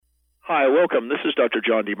Hi, welcome. This is Dr.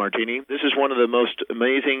 John DeMartini. This is one of the most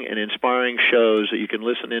amazing and inspiring shows that you can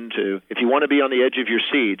listen into. If you want to be on the edge of your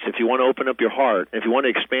seats, if you want to open up your heart, if you want to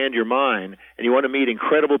expand your mind, and you want to meet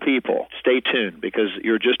incredible people, stay tuned because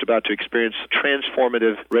you're just about to experience a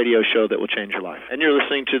transformative radio show that will change your life. And you're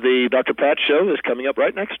listening to the Dr. Pat Show that's coming up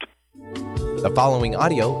right next. The following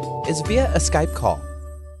audio is via a Skype call.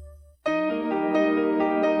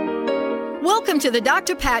 Welcome to the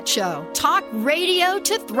Dr. Pat Show. Talk radio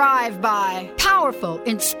to thrive by. Powerful,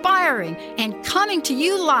 inspiring, and coming to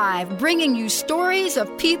you live, bringing you stories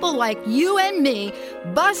of people like you and me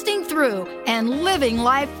busting through and living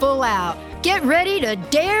life full out. Get ready to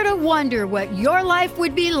dare to wonder what your life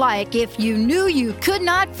would be like if you knew you could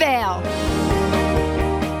not fail.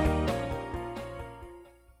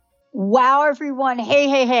 Wow, everyone.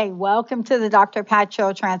 Hey. Welcome to the Dr. Pat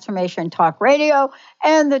Show, Transformation Talk Radio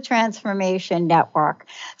and the Transformation Network.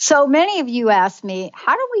 So many of you asked me,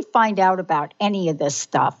 how do we find out about any of this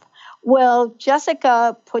stuff? Well,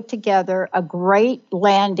 Jessica put together a great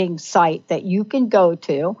landing site that you can go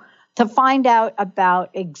to find out about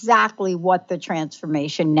exactly what the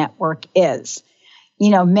Transformation Network is. You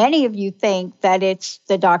know, many of you think that it's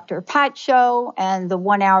the Dr. Pat Show and the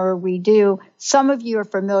 1 hour we do. Some of you are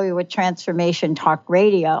familiar with Transformation Talk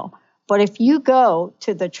Radio. But if you go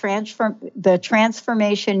to the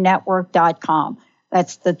transformationnetwork.com,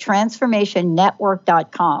 that's the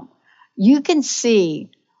transformationnetwork.com, you can see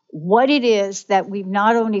what it is that we've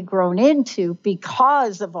not only grown into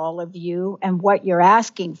because of all of you and what you're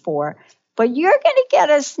asking for, but you're going to get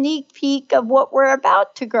a sneak peek of what we're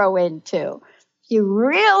about to grow into. You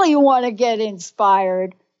really want to get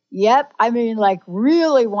inspired.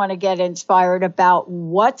 Really want to get inspired about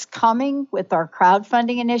what's coming with our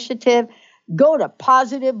crowdfunding initiative. Go to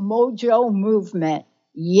Positive Mojo Movement.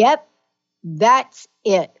 Yep, that's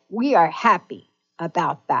it. We are happy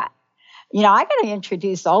about that. You know, I got to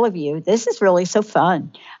introduce all of you. This is really so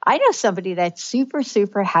fun. I know somebody that's super,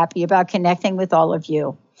 super happy about connecting with all of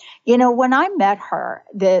you. You know, when I met her,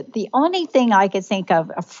 the only thing I could think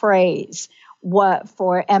of, a phrase, what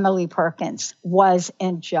for Emily Perkins was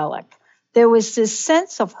angelic. There was this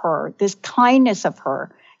sense of her, this kindness of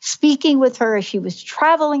her, speaking with her as she was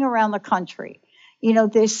traveling around the country. You know,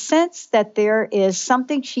 this sense that there is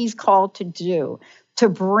something she's called to do, to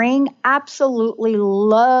bring absolutely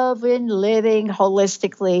love and living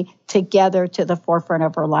holistically together to the forefront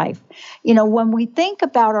of her life. You know, when we think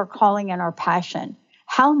about our calling and our passion,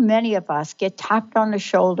 how many of us get tapped on the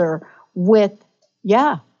shoulder with,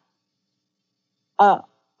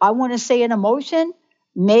 I want to say an emotion.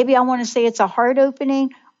 Maybe I want to say it's a heart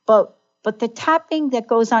opening, but the tapping that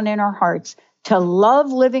goes on in our hearts to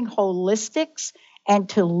love living holistics and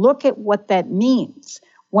to look at what that means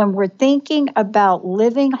when we're thinking about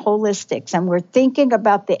living holistics and we're thinking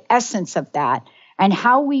about the essence of that and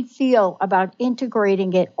how we feel about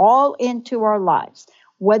integrating it all into our lives,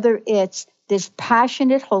 whether it's this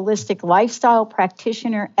passionate, holistic lifestyle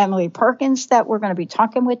practitioner, Emily Perkins, that we're going to be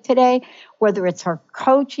talking with today, whether it's her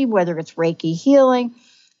coaching, whether it's Reiki healing,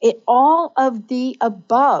 all of the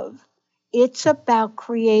above, it's about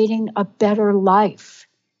creating a better life.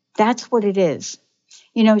 That's what it is.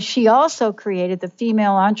 You know, she also created the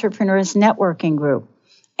Female Entrepreneurs Networking Group,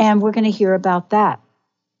 and we're going to hear about that.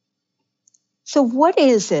 So what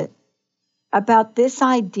is it about this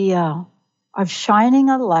idea of shining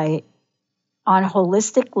a light on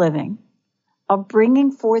holistic living, of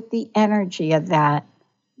bringing forth the energy of that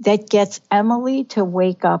gets Emily to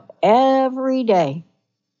wake up every day,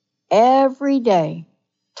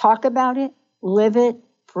 talk about it, live it,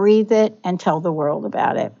 breathe it, and tell the world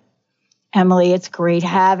about it. Emily, it's great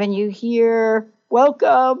having you here.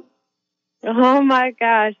 Welcome. Oh my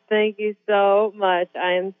gosh, thank you so much.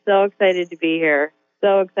 I am so excited to be here.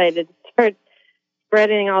 So excited to start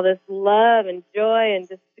spreading all this love and joy and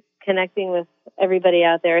just connecting with everybody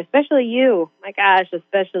out there, especially you. My gosh,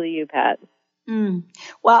 especially you, Pat.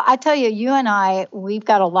 Well, I tell you, you and I, we've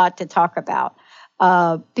got a lot to talk about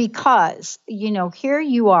because, you know, here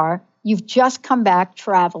you are, you've just come back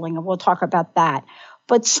traveling, and we'll talk about that.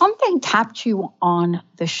 But something tapped you on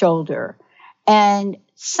the shoulder, and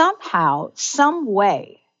somehow, some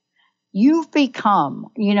way, you've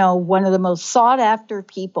become, you know, one of the most sought after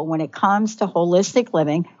people when it comes to holistic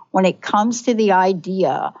living, when it comes to the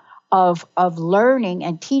idea of learning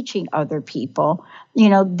and teaching other people. You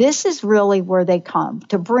know, this is really where they come,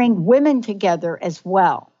 to bring women together as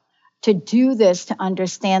well, to do this, to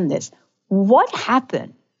understand this. What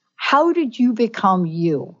happened? How did you become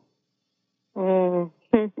you?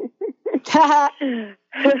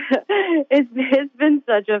 It's been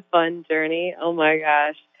such a fun journey. Oh my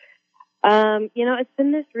gosh. It's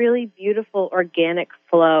been this really beautiful organic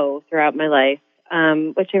flow throughout my life,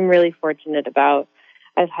 which I'm really fortunate about.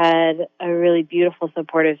 I've had a really beautiful,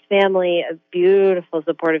 supportive family, a beautiful,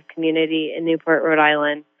 supportive community in Newport, Rhode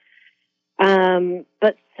Island.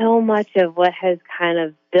 But so much of what has kind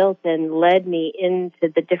of built and led me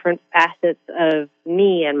into the different facets of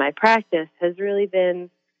me and my practice has really been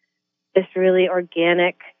this really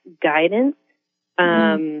organic guidance.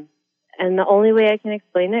 And the only way I can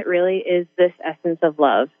explain it really is this essence of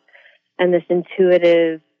love and this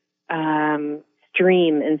intuitive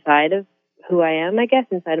stream inside of who I am, I guess,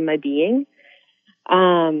 inside of my being.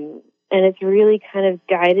 And it's really kind of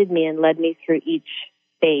guided me and led me through each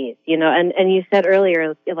phase, and you said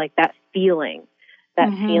earlier, like that feeling,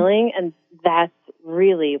 and that's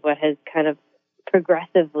really what has kind of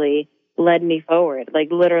progressively led me forward,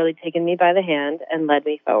 like literally taken me by the hand and led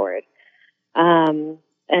me forward. And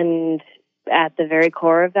at the very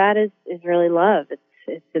core of that is really love.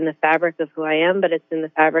 It's in the fabric of who I am, but it's in the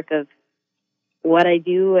fabric of what I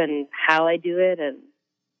do and how I do it, and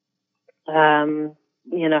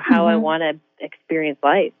how I want to experience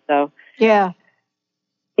life. So yeah.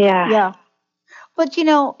 But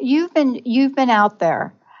you've been out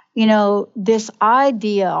there. This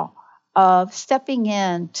idea of stepping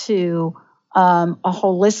into a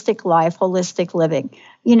holistic life, holistic living.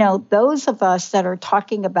 Those of us that are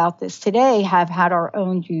talking about this today have had our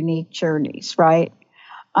own unique journeys, right?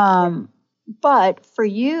 But for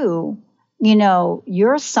you,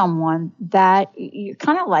 you're someone that you're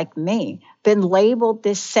kind of like me, been labeled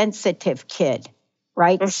this sensitive kid,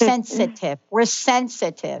 right? Sensitive. We're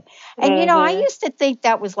sensitive. And, I used to think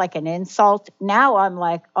that was like an insult. Now I'm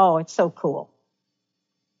like, oh, it's so cool.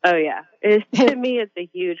 Oh, yeah. To me, it's a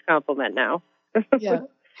huge compliment now. Yeah.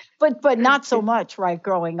 But not so much, right,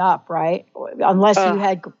 growing up, right? Unless you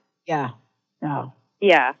had, no.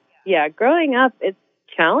 Yeah. Growing up, it's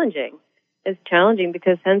challenging. It's challenging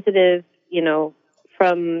because sensitive,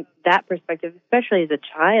 from that perspective, especially as a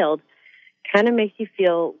child, kind of makes you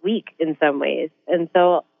feel weak in some ways. And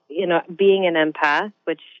so, being an empath,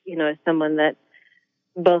 which, is someone that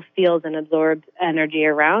both feels and absorbs energy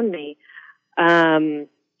around me, and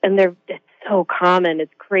it's so common.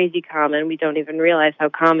 It's crazy common. We don't even realize how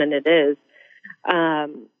common it is.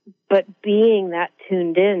 But being that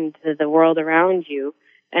tuned in to the world around you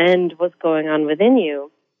and what's going on within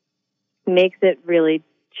you makes it really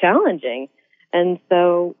challenging. And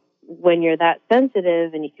so when you're that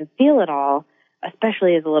sensitive and you can feel it all,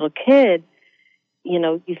 especially as a little kid,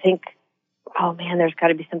 you think, oh man, there's got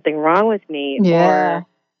to be something wrong with me. Yeah.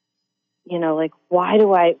 Or, like, why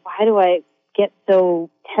do I get so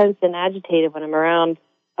tense and agitated when I'm around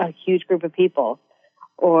a huge group of people?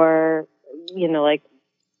 Or, like,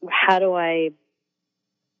 how do I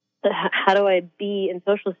be in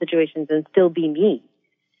social situations and still be me?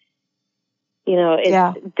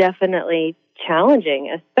 It's definitely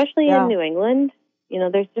challenging, especially in New England.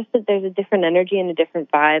 There's a different energy and a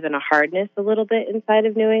different vibe and a hardness a little bit inside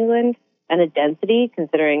of New England, and a density,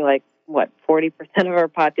 considering 40% of our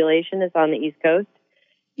population is on the East Coast.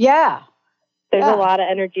 Yeah. There's a lot of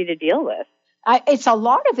energy to deal with. It's a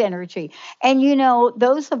lot of energy. And,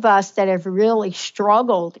 those of us that have really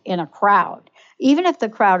struggled in a crowd, even if the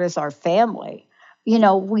crowd is our family,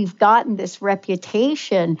 we've gotten this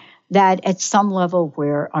reputation that at some level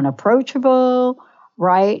we're unapproachable,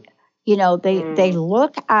 right? They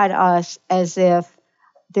look at us as if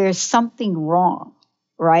there's something wrong,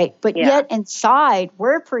 right? But yet inside,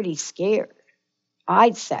 we're pretty scared,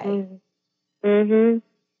 I'd say. Mm-hmm.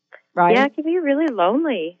 Right? Yeah, it can be really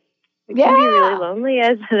lonely. It can be really lonely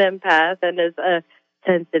as an empath and as a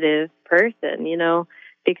sensitive person,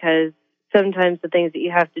 because sometimes the things that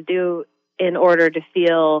you have to do in order to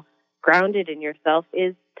feel grounded in yourself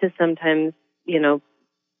is to sometimes,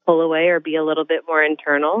 pull away or be a little bit more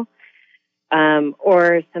internal.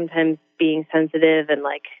 Or sometimes being sensitive and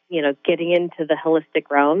getting into the holistic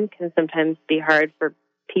realm can sometimes be hard for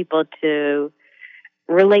people to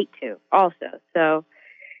relate to also. So,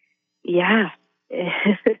 yeah.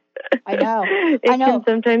 I know. It can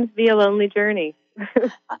sometimes be a lonely journey.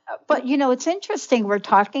 But, it's interesting. We're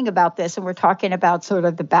talking about this and we're talking about sort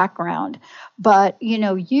of the background. But,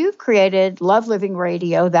 you've created Love Living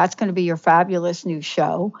Radio. That's going to be your fabulous new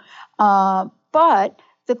show. But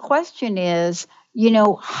the question is,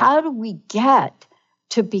 how do we get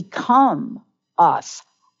to become us?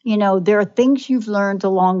 There are things you've learned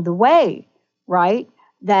along the way, right,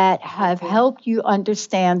 that have helped you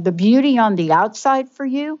understand the beauty on the outside for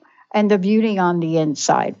you and the beauty on the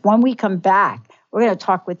inside. When we come back, we're going to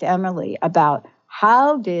talk with Emily about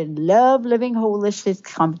how did Love Living Holistic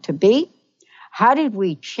come to be? How did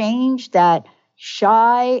we change that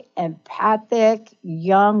shy, empathic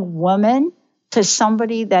young woman to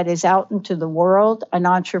somebody that is out into the world, an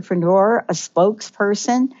entrepreneur, a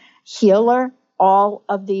spokesperson, healer, all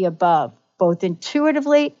of the above, both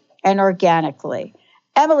intuitively and organically.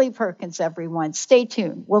 Emily Perkins, everyone. Stay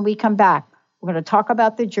tuned. When we come back, we're going to talk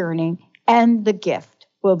about the journey and the gift.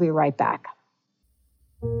 We'll be right back.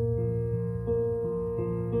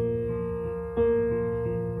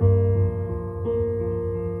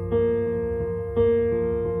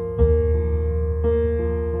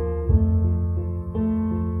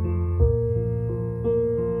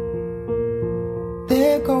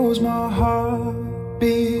 There goes my heart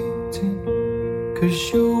beating,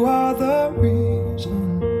 'cause you are the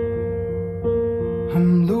reason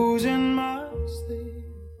I'm losing my sleep.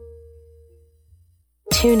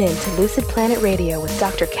 Tune in to Lucid Planet Radio with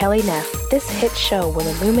Dr. Kelly Neff. This hit show will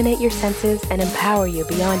illuminate your senses and empower you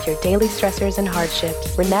beyond your daily stressors and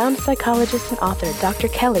hardships. Renowned psychologist and author Dr.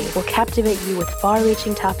 Kelly will captivate you with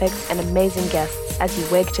far-reaching topics and amazing guests as you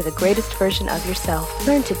wake to the greatest version of yourself.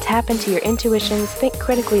 Learn to tap into your intuitions, think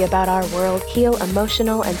critically about our world, heal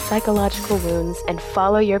emotional and psychological wounds, and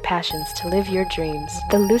follow your passions to live your dreams.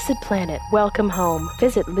 The Lucid Planet. Welcome home.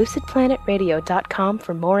 Visit lucidplanetradio.com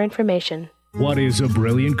for more information. What is a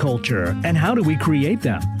brilliant culture, and how do we create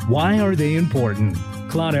them? Why are they important?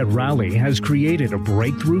 Claudette Rowley has created a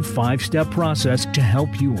breakthrough 5-step process to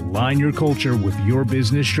help you align your culture with your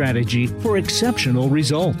business strategy for exceptional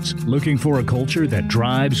results. Looking for a culture that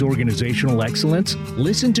drives organizational excellence?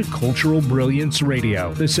 Listen to Cultural Brilliance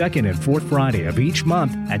Radio, the second and fourth Friday of each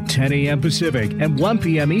month at 10 a.m. Pacific and 1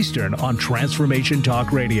 p.m. Eastern on Transformation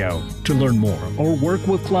Talk Radio. To learn more or work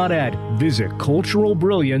with Claudette, visit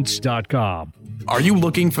culturalbrilliance.com. Are you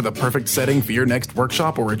looking for the perfect setting for your next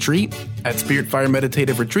workshop or retreat? At Spirit Fire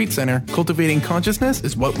Meditative Retreat Center, cultivating consciousness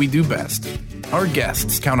is what we do best. Our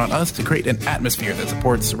guests count on us to create an atmosphere that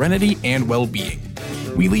supports serenity and well-being.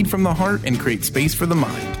 We lead from the heart and create space for the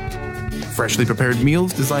mind. Freshly prepared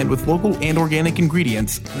meals designed with local and organic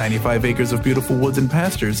ingredients, 95 acres of beautiful woods and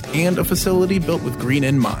pastures, and a facility built with green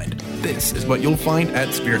in mind. This is what you'll find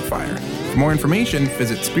at Spirit Fire. For more information,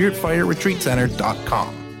 visit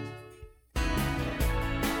spiritfireretreatcenter.com.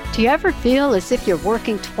 Do you ever feel as if you're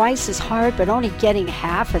working twice as hard but only getting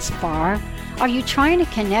half as far? Are you trying to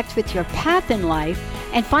connect with your path in life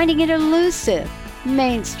and finding it elusive?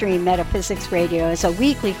 Mainstream Metaphysics Radio is a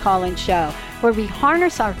weekly call-in show where we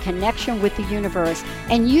harness our connection with the universe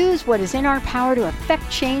and use what is in our power to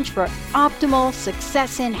affect change for optimal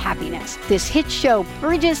success and happiness. This hit show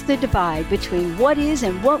bridges the divide between what is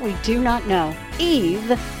and what we do not know.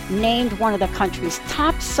 Eve, named one of the country's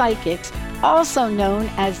top psychics, also known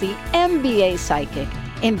as the MBA Psychic,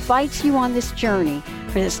 invites you on this journey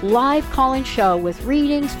for this live call-in show with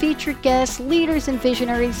readings, featured guests, leaders, and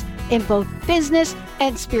visionaries in both business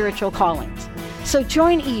and spiritual callings. So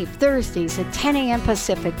join Eve Thursdays at 10 a.m.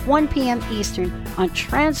 Pacific, 1 p.m. Eastern on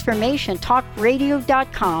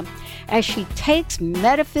TransformationTalkRadio.com as she takes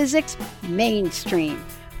metaphysics mainstream.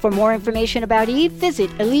 For more information about Eve, visit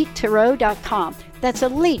EliteTarot.com. That's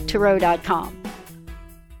EliteTarot.com.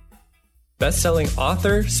 Best-selling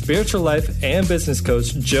author, spiritual life, and business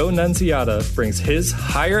coach Joe Nunziata brings his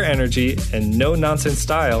higher energy and no-nonsense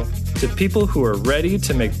style to people who are ready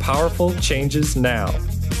to make powerful changes now.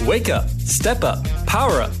 Wake up, step up,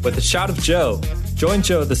 power up with a shot of Joe. Join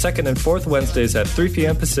Joe the second and fourth Wednesdays at 3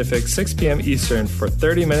 p.m. Pacific, 6 p.m. Eastern for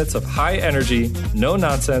 30 minutes of high energy, no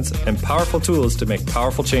nonsense, and powerful tools to make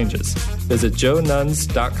powerful changes. Visit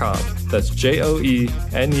joenuns.com. That's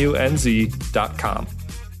JOENUNZ.com.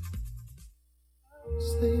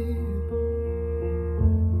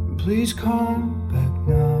 Please come back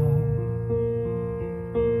now.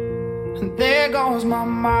 And there goes my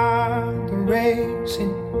mind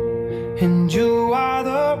racing, and you are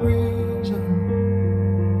the reason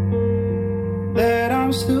that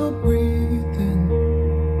I'm still breathing.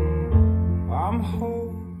 I'm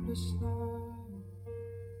hopeless now.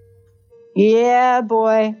 Yeah,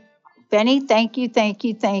 boy. Benny, thank you.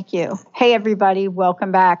 Hey, everybody,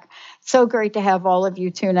 welcome back. So great to have all of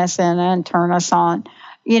you tune us in and turn us on.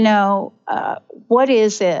 You know, what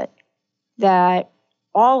is it that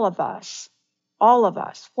all of us,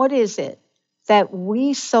 what is it that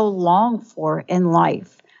we so long for in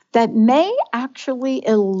life that may actually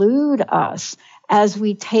elude us as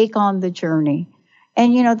we take on the journey?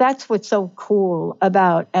 And, you know, that's what's so cool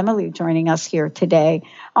about Emily joining us here today.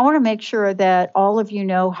 I want to make sure that all of you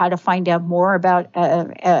know how to find out more about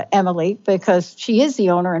Emily, because she is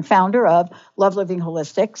the owner and founder of Love Living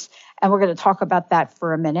Holistics. And we're going to talk about that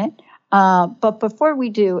for a minute. But before we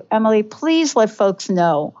do, Emily, please let folks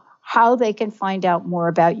know how they can find out more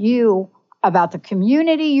about you, about the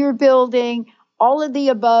community you're building, all of the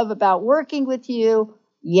above, about working with you.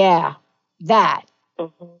 Yeah, that.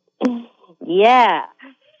 Yeah.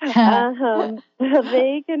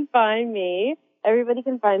 They can find me. Everybody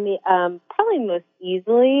can find me probably most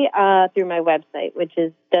easily through my website, which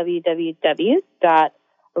is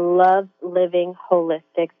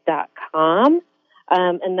www.lovelivingholistic.com.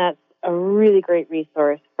 And that's a really great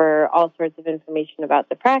resource for all sorts of information about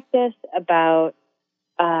the practice, about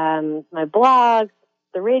my blog,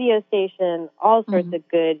 the radio station, all sorts of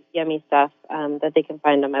good, yummy stuff that they can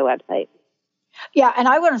find on my website. Yeah, and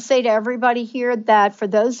I want to say to everybody here that for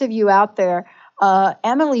those of you out there,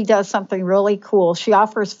 Emily does something really cool. She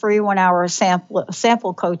offers free 1 hour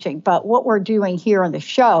sample coaching. But what we're doing here on the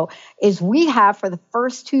show is we have, for the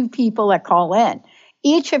first 2 people that call in,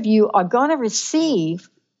 each of you are going to receive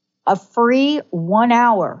a free 1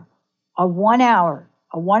 hour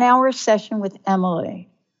session with Emily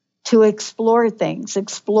to explore things,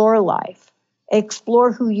 explore life,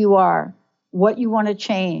 explore who you are, what you want to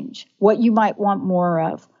change, what you might want more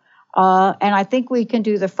of. And I think we can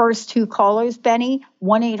do the first 2 callers, Benny,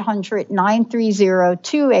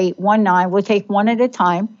 1-800-930-2819. We'll take one at a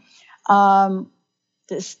time.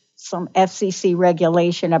 There's some FCC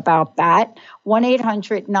regulation about that.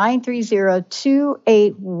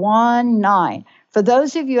 1-800-930-2819. For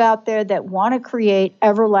those of you out there that want to create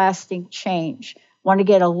everlasting change, want to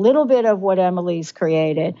get a little bit of what Emily's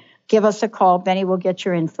created, give us a call. Benny will get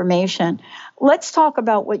your information. Let's talk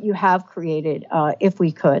about what you have created, if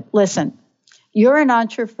we could. Listen, you're an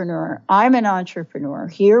entrepreneur. I'm an entrepreneur.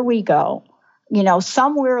 Here we go. You know,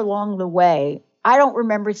 somewhere along the way, I don't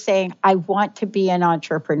remember saying, I want to be an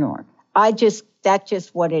entrepreneur. That's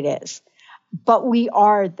just what it is. But we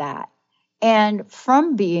are that. And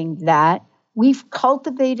from being that, we've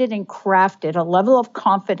cultivated and crafted a level of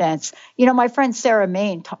confidence. You know, my friend Sarah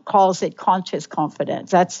Main calls it conscious confidence.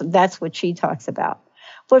 That's what she talks about.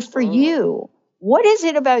 But for you, what is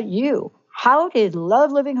it about you? How did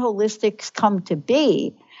Love Living Holistics come to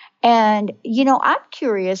be? And, you know, I'm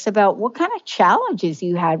curious about what kind of challenges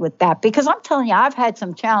you had with that, because I'm telling you, I've had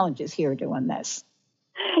some challenges here doing this.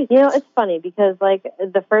 You know, it's funny because, like,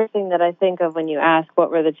 the first thing that I think of when you ask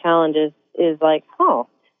what were the challenges is like, oh,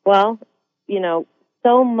 well, you know,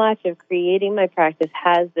 so much of creating my practice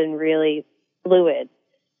has been really fluid.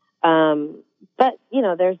 But, you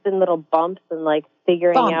know, there's been little bumps and, like,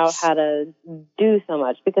 figuring out how to do so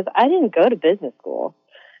much because I didn't go to business school.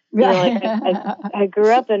 You know, like I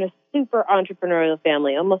grew up in a super entrepreneurial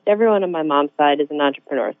family. Almost everyone on my mom's side is an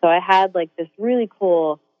entrepreneur. So I had, like, this really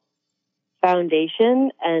cool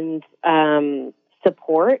foundation and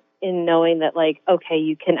support in knowing that, like, okay,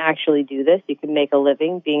 you can actually do this. You can make a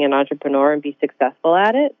living being an entrepreneur and be successful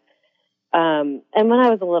at it. And when I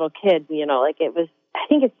was a little kid, you know, like, it was, I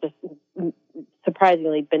think it's just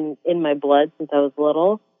surprisingly been in my blood since I was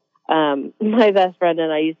little. My best friend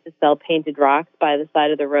and I used to sell painted rocks by the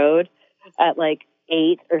side of the road at like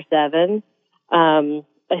 8 or 7. I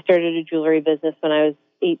started a jewelry business when I was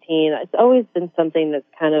 18. It's always been something that's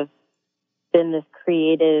kind of been this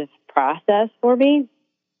creative process for me.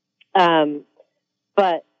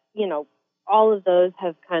 But, you know, all of those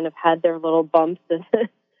have kind of had their little bumps and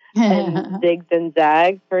zigs and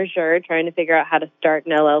zags for sure, trying to figure out how to start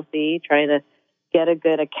an LLC, trying to get a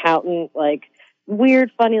good accountant, like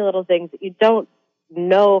weird, funny little things that you don't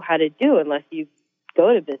know how to do unless you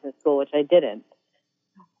go to business school, which I didn't.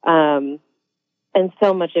 And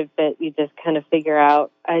so much of it you just kind of figure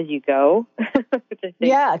out as you go, which I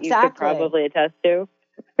think you could probably attest to.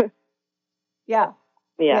 Yeah.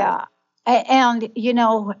 And, you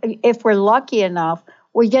know, if we're lucky enough,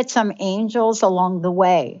 we get some angels along the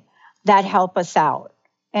way that help us out.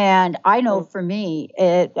 And I know for me,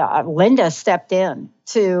 Linda stepped in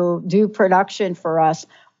to do production for us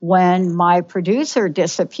when my producer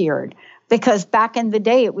disappeared. Because back in the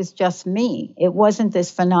day, it was just me. It wasn't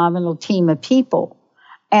this phenomenal team of people.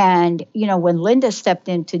 And, you know, when Linda stepped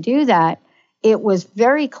in to do that, it was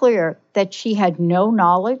very clear that she had no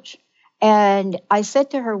knowledge. And I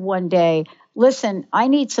said to her one day, listen, I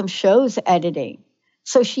need some shows editing.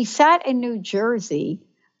 So she sat in New Jersey,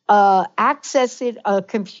 accessed a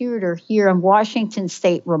computer here in Washington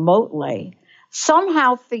State remotely,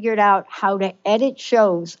 somehow figured out how to edit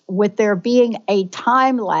shows with there being a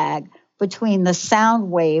time lag between the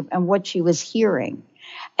sound wave and what she was hearing.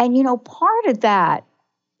 And, you know, part of that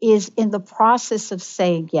is in the process of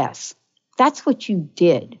saying yes. That's what you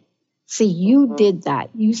did. See, you did that.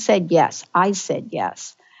 You said yes. I said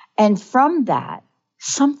yes. And from that,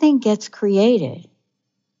 something gets created.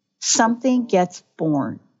 Something gets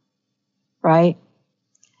born, right?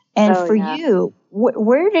 And for you,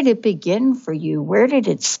 where did it begin for you? Where did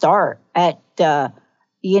it start? I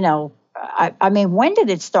mean, when did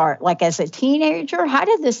it start? Like as a teenager? How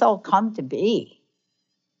did this all come to be?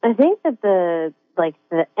 I think that the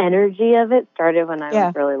energy of it started when I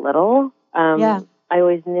was really little. I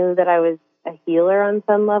always knew that I was a healer on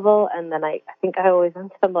some level, and then I think I always on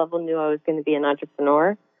some level knew I was going to be an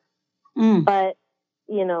entrepreneur. But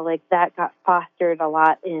that got fostered a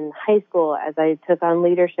lot in high school as I took on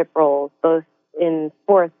leadership roles, both in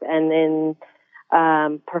sports and in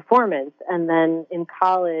performance. And then in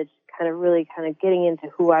college, kind of getting into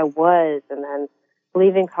who I was, and then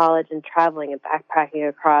leaving college and traveling and backpacking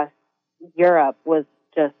across Europe was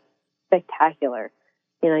just spectacular.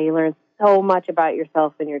 You learn so much about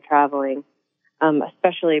yourself when you're traveling,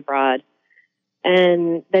 especially abroad.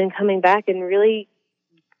 And then coming back and really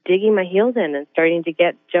digging my heels in and starting to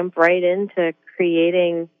jump right into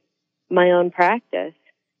creating my own practice.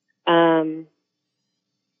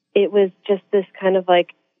 It was just this kind of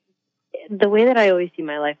like, the way that I always see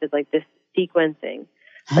my life is like this sequencing,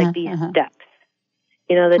 like these steps,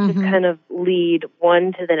 that just kind of lead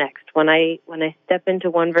one to the next. When I step into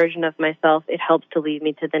one version of myself, it helps to lead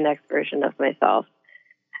me to the next version of myself.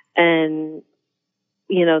 And,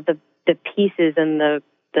 the pieces and the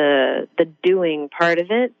doing part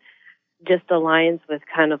of it just aligns with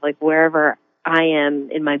kind of like wherever I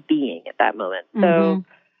am in my being at that moment. So,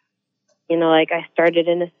 I started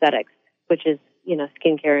in aesthetics, which is,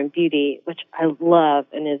 skincare and beauty, which I love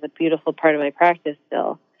and is a beautiful part of my practice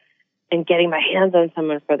still. And getting my hands on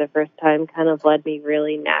someone for the first time kind of led me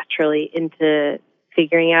really naturally into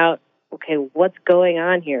figuring out, okay, what's going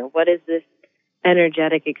on here? What is this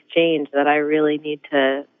energetic exchange that I really need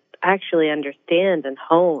to actually understand and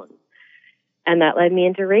hone? And that led me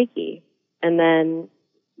into Reiki. And then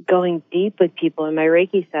going deep with people in my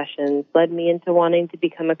Reiki sessions led me into wanting to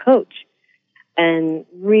become a coach and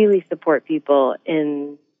really support people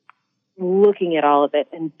in looking at all of it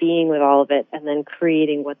and being with all of it and then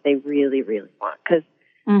creating what they really, really want. Because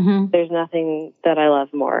there's nothing that I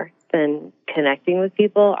love more than connecting with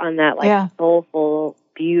people on that soulful,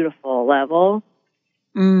 beautiful level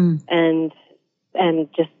and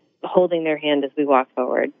just holding their hand as we walk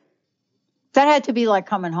forward. That had to be like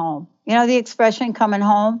coming home. The expression coming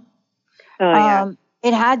home? Oh, yeah.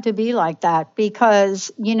 It had to be like that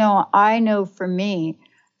because, I know for me,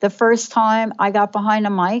 the first time I got behind a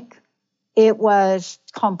mic, it was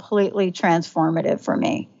completely transformative for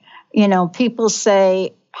me. People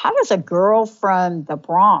say, how does a girl from the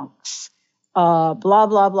Bronx, blah,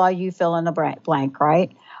 blah, blah, you fill in the blank,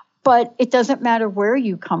 right? But it doesn't matter where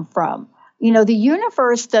you come from. The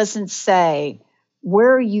universe doesn't say,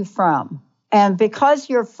 where are you from? And because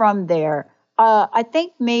you're from there, I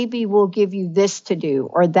think maybe we'll give you this to do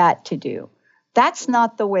or that to do. That's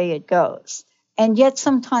not the way it goes. And yet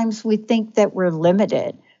sometimes we think that we're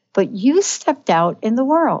limited. But you stepped out in the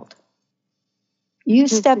world. You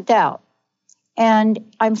stepped out.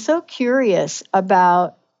 And I'm so curious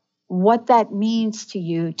about what that means to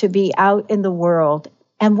you to be out in the world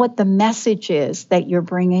and what the message is that you're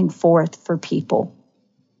bringing forth for people.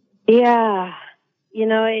 Yeah.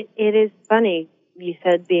 It is funny. You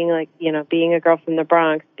said being a girl from the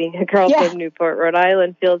Bronx, being a girl from Newport, Rhode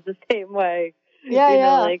Island feels the same way.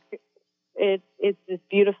 It's this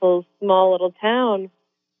beautiful, small little town.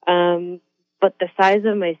 But the size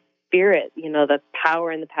of my spirit, the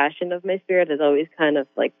power and the passion of my spirit has always kind of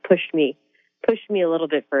like pushed me a little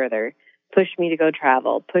bit further, pushed me to go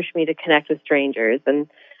travel, pushed me to connect with strangers. And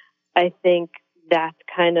I think that's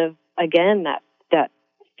kind of, again, that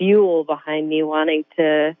fuel behind me wanting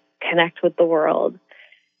to connect with the world,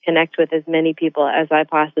 connect with as many people as I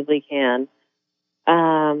possibly can.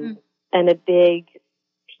 And a big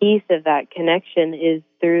piece of that connection is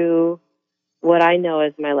through what I know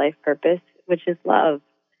as my life purpose, which is love,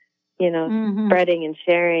 spreading and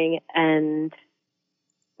sharing and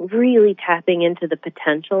really tapping into the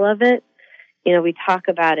potential of it. We talk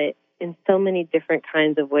about it in so many different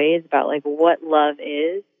kinds of ways about like what love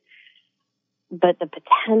is, but the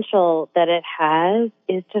potential that it has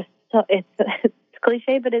is just so, it's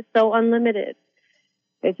cliche, but it's so unlimited.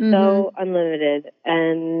 It's so unlimited.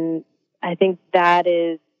 And I think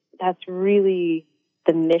that's really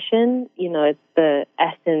the mission. It's the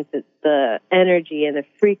essence, it's the energy and the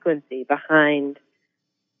frequency behind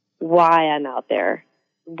why I'm out there,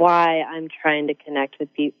 why I'm trying to connect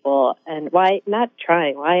with people, and why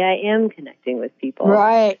I am connecting with people.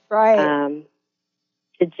 Right.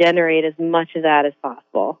 To generate as much of that as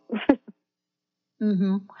possible.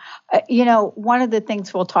 One of the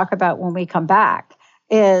things we'll talk about when we come back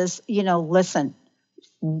is, listen,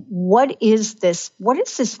 what is this? What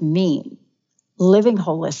does this mean? Living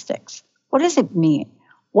holistics. What does it mean?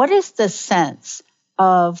 What is the sense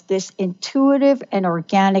of this intuitive and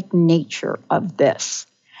organic nature of this?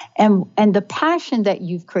 And the passion that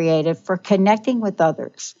you've created for connecting with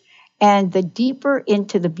others and the deeper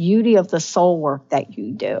into the beauty of the soul work that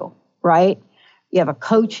you do, right? You have a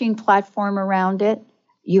coaching platform around it.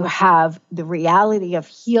 You have the reality of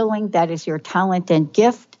healing that is your talent and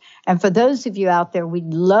gift. And for those of you out there,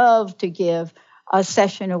 we'd love to give a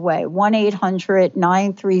session away.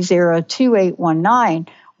 1-800-930-2819.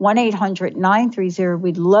 1-800-930.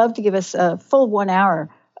 We'd love to give us a full 1 hour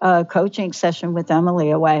coaching session with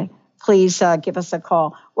Emily away. Please give us a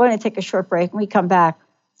call. We're going to take a short break. When we come back,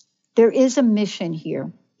 there is a mission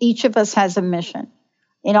here. Each of us has a mission.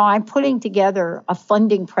 You know, I'm putting together a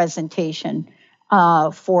funding presentation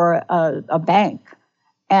for a bank,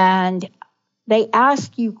 and they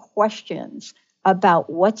ask you questions about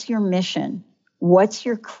what's your mission, what's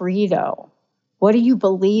your credo, what do you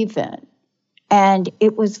believe in? And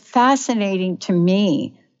it was fascinating to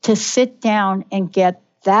me to sit down and get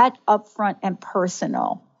that upfront and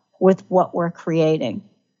personal with what we're creating.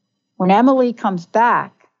 When Emily comes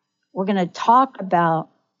back, we're going to talk about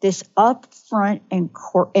this upfront and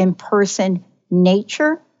in-person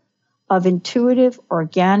nature of intuitive,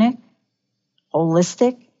 organic,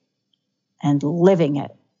 holistic, and living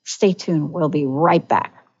it. Stay tuned. We'll be right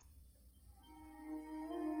back.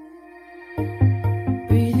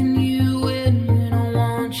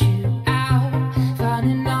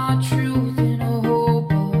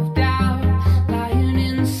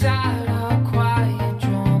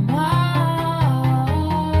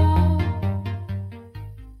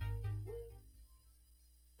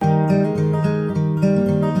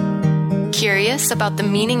 Curious about the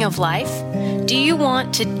meaning of life? Do you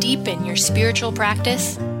want to deepen your spiritual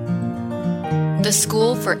practice? The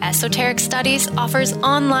School for Esoteric Studies offers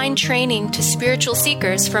online training to spiritual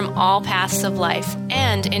seekers from all paths of life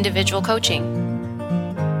and individual coaching.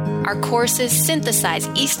 Our courses synthesize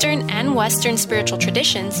Eastern and Western spiritual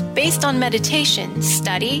traditions based on meditation,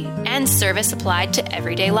 study, and service applied to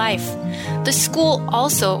everyday life. The school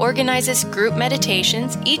also organizes group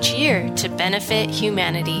meditations each year to benefit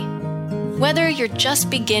humanity. Whether you're just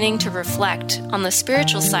beginning to reflect on the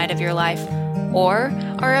spiritual side of your life or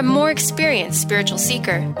are a more experienced spiritual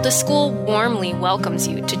seeker, the school warmly welcomes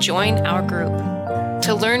you to join our group.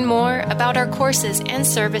 To learn more about our courses and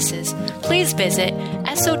services, please visit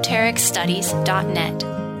esotericstudies.net.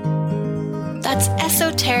 That's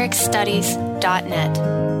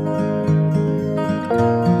esotericstudies.net.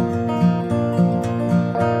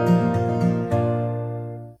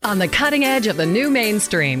 On the cutting edge of the new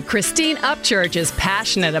mainstream, Christine Upchurch is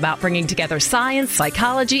passionate about bringing together science,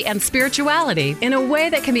 psychology, and spirituality in a way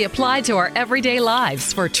that can be applied to our everyday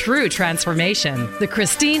lives for true transformation. The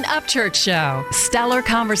Christine Upchurch Show, stellar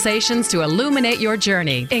conversations to illuminate your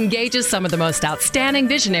journey, engages some of the most outstanding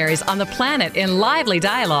visionaries on the planet in lively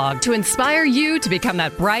dialogue to inspire you to become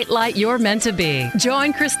that bright light you're meant to be.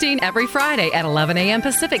 Join Christine every Friday at 11 a.m.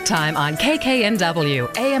 Pacific Time on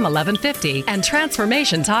KKNW, AM 1150, and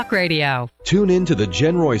Transformation Talk Radio. Tune in to The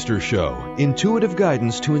Jen Royster Show, intuitive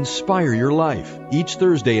guidance to inspire your life, each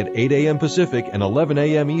Thursday at 8 a.m. Pacific and 11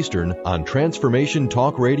 a.m. Eastern on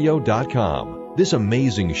TransformationTalkRadio.com. This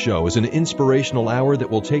amazing show is an inspirational hour that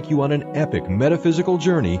will take you on an epic metaphysical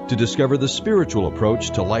journey to discover the spiritual approach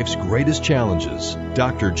to life's greatest challenges.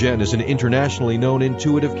 Dr. Jen is an internationally known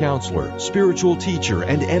intuitive counselor, spiritual teacher,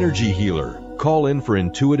 and energy healer. Call in for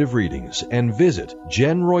intuitive readings and visit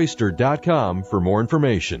JenRoyster.com for more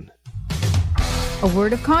information. A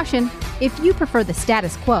word of caution: if you prefer the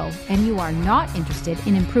status quo and you are not interested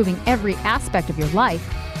in improving every aspect of your life,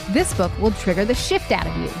 this book will trigger the shift out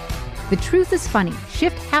of you. The Truth is Funny,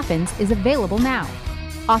 Shift Happens is available now.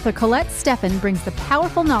 Author Colette Steffen brings the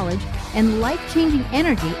powerful knowledge and life-changing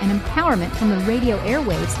energy and empowerment from the radio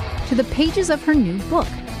airwaves to the pages of her new book.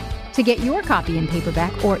 To get your copy in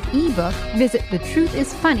paperback or ebook, visit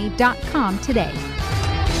thetruthisfunny.com today.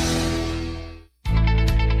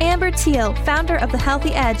 Amber Teal, founder of The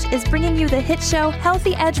Healthy Edge, is bringing you the hit show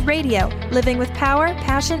Healthy Edge Radio, living with power,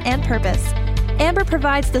 passion, and purpose. Amber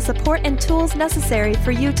provides the support and tools necessary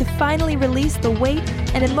for you to finally release the weight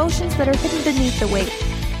and emotions that are hidden beneath the weight.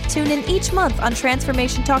 Tune in each month on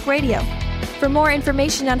Transformation Talk Radio. For more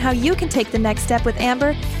information on how you can take the next step with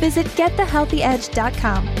Amber, visit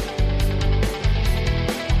getthehealthyedge.com.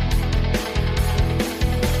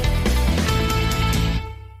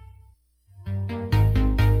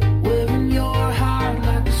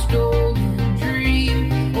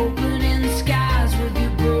 Opening skies with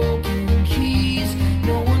your broken keys.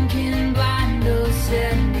 No one can blind us.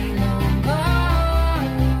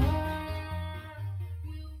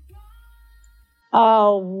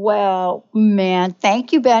 Oh, well, man.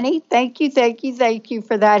 Thank you, Benny. Thank you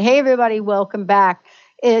for that. Hey, everybody, welcome back.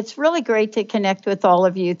 It's really great to connect with all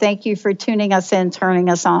of you. Thank you for tuning us in, turning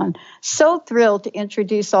us on. So thrilled to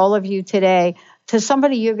introduce all of you today to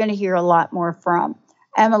somebody you're going to hear a lot more from,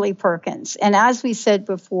 Emily Perkins. And as we said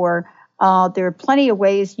before, there are plenty of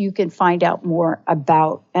ways you can find out more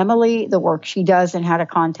about Emily, the work she does, and how to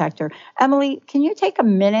contact her. Emily, can you take a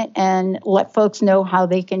minute and let folks know how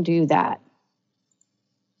they can do that?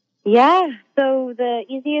 Yeah, so the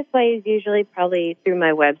easiest way is usually probably through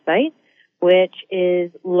my website, which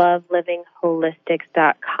is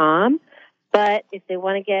lovelivingholistic.com. But if they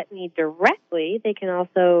want to get me directly, they can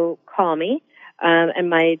also call me.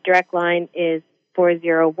 And my direct line is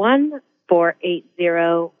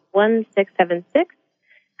 401-480-1676.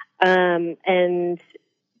 And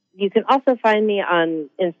you can also find me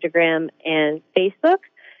on Instagram and Facebook.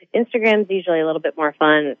 Instagram's usually a little bit more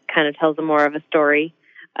fun. It kind of tells more of a story.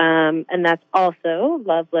 And that's also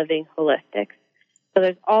Love Living Holistics. So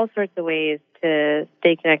there's all sorts of ways to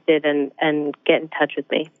stay connected and get in touch with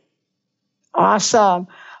me. Awesome.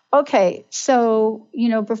 Okay, so,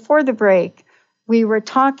 before the break, we were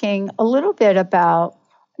talking a little bit about,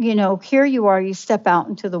 here you are, you step out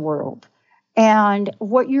into the world. And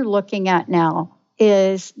what you're looking at now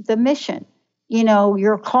is the mission,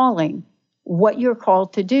 your calling, what you're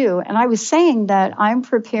called to do. And I was saying that I'm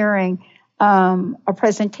preparing a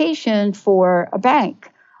presentation for a bank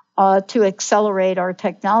to accelerate our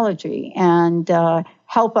technology and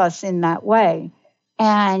help us in that way.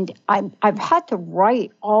 And I've had to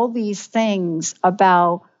write all these things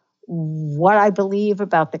about what I believe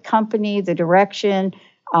about the company, the direction,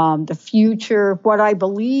 the future, what I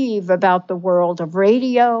believe about the world of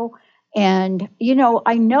radio. And,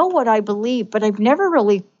 I know what I believe, but I've never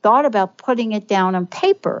really thought about putting it down on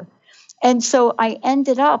paper. And so I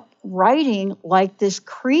ended up writing like this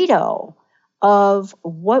credo of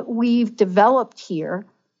what we've developed here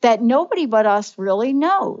that nobody but us really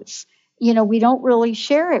knows. We don't really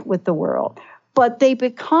share it with the world, but they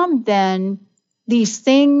become then these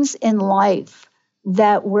things in life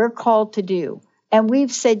that we're called to do. And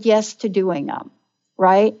we've said yes to doing them,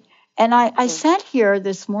 right? And I sat here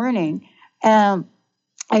this morning and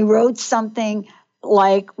I wrote something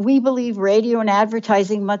like, we believe radio and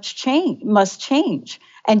advertising must change.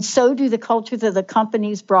 And so do the cultures of the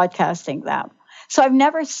companies broadcasting them. So I've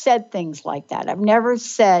never said things like that. I've never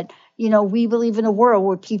said, we believe in a world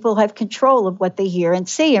where people have control of what they hear and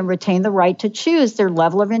see and retain the right to choose their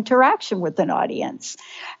level of interaction with an audience.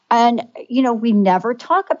 And, we never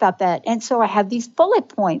talk about that. And so I have these bullet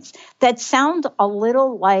points that sound a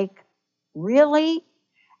little like, really?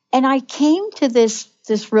 And I came to this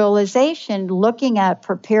realization looking at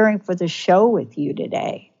preparing for the show with you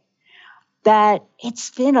today, that it's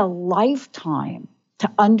been a lifetime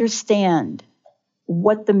to understand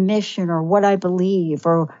what the mission or what I believe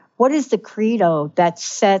or what is the credo that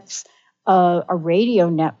sets a radio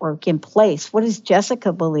network in place. What does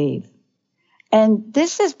Jessica believe? And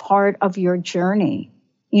this is part of your journey.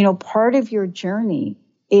 Part of your journey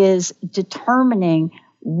is determining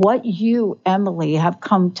what you, Emily, have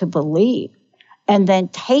come to believe, and then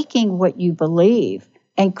taking what you believe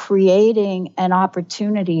and creating an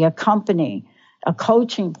opportunity, a company, a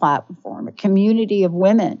coaching platform, a community of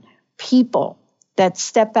women, people that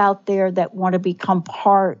step out there that want to become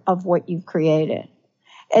part of what you've created.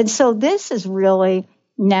 And so this is really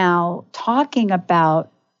now talking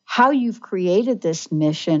about how you've created this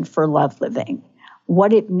mission for Love Living,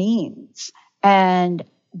 what it means, and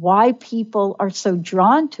why people are so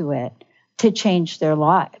drawn to it to change their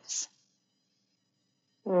lives.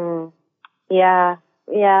 Yeah,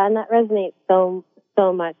 and that resonates so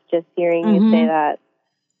much, just hearing you say that,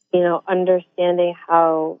 understanding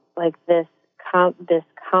how this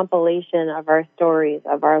compilation of our stories,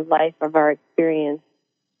 of our life, of our experience,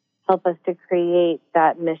 help us to create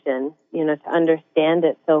that mission, to understand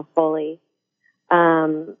it so fully.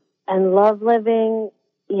 And Love Living,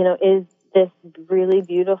 is this really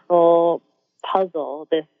beautiful puzzle,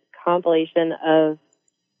 this compilation of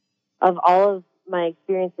all of my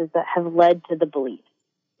experiences that have led to the belief,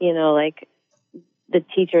 like the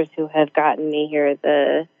teachers who have gotten me here,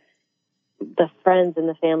 the friends and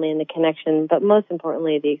the family and the connection, but most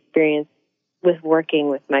importantly, the experience with working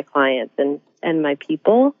with my clients and my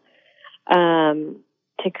people,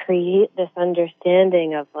 to create this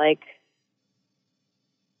understanding of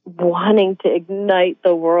wanting to ignite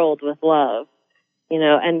the world with love,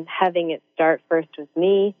 and having it start first with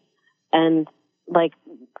me and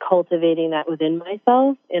cultivating that within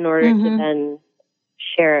myself in order to then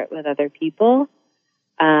share it with other people.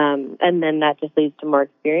 And then that just leads to more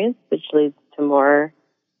experience, which leads to more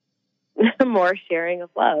more sharing of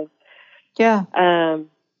love. Yeah.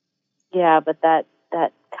 But that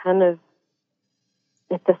kind of,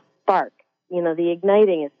 it's a spark. The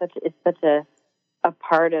igniting is such a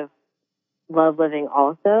part of love living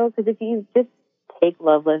also, because if you just take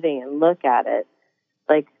love living and look at it,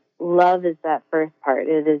 like, love is that first part.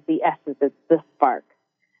 It is the essence. It's the spark.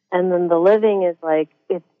 And then the living is like,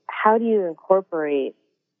 it's how do you incorporate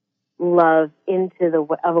love into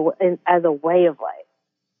as a way of life,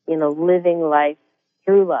 living life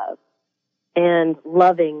through love and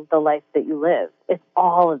loving the life that you live. It's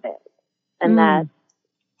all of it. And that's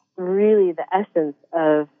really the essence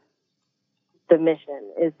of the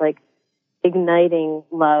mission, is like igniting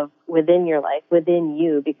love within your life, within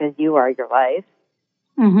you, because you are your life,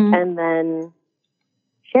 and then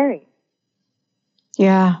sharing.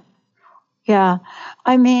 Yeah. Yeah.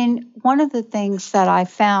 I mean, one of the things that I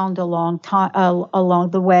found along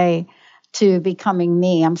the way to becoming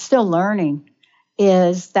me, I'm still learning,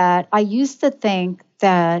 is that I used to think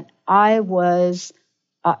that I was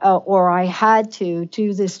or I had to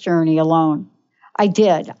do this journey alone. I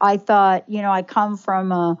did. I thought, I come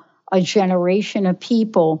from a generation of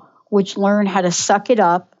people which learn how to suck it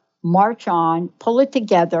up, march on, pull it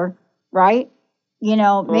together, right?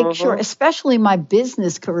 Make sure, especially my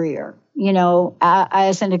business career,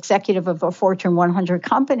 as an executive of a Fortune 100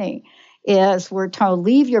 company, is we're told,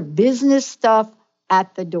 leave your business stuff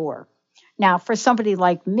at the door. Now, for somebody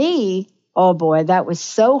like me, oh boy, that was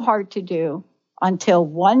so hard to do until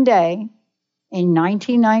one day in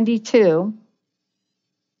 1992,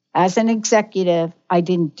 as an executive, I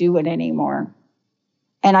didn't do it anymore.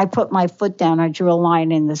 And I put my foot down. I drew a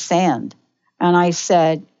line in the sand. And I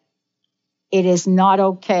said, it is not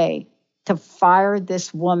okay to fire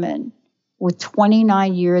this woman with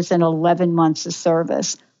 29 years and 11 months of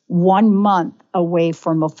service, 1 month away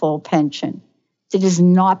from a full pension. It is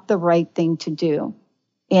not the right thing to do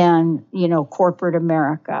in, corporate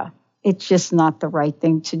America. It's just not the right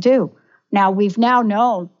thing to do. Now, we've now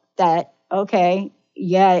known that, okay,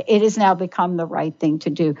 yeah, it has now become the right thing to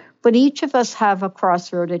do. But each of us have a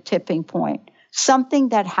crossroad, a tipping point, something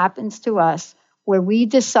that happens to us where we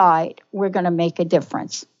decide we're going to make a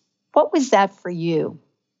difference. What was that for you?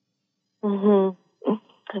 I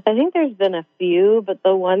think there's been a few, but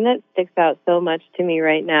the one that sticks out so much to me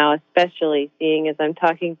right now, especially seeing as I'm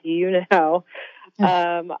talking to you now,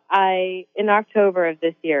 in October of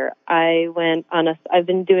this year, I've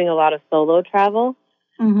been doing a lot of solo travel,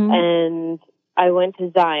 and I went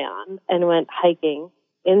to Zion and went hiking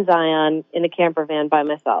in Zion in a camper van by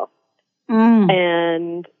myself.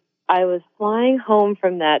 And I was flying home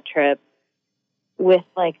from that trip with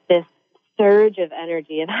like this surge of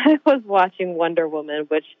energy, and I was watching Wonder Woman,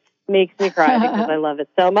 which makes me cry because I love it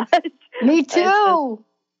so much. Me too.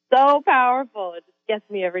 It's so powerful. It just gets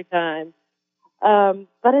me every time. But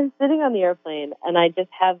I'm sitting on the airplane, and I just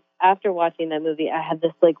after watching that movie, I had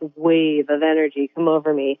this like wave of energy come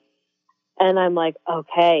over me. And I'm like,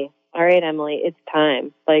 okay, all right, Emily, it's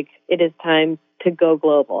time. Like, it is time to go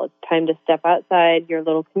global. It's time to step outside your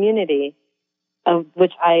little community,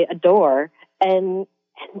 which I adore, and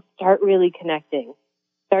start really connecting.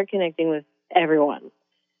 Start connecting with everyone.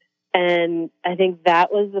 And I think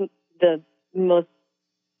that was the most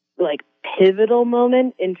like pivotal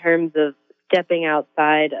moment in terms of stepping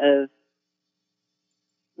outside of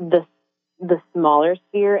the smaller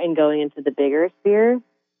sphere and going into the bigger sphere.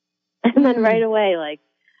 And then right away, like,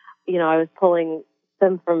 I was pulling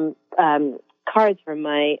some from cards from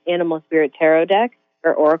my Animal Spirit Tarot deck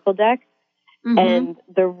or Oracle deck. And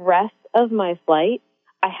the rest of my flight,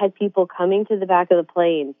 I had people coming to the back of the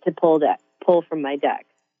plane to pull from my deck.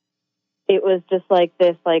 It was just like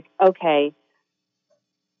this, like, okay,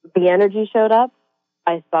 the energy showed up.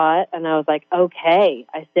 I saw it, and I was like, okay.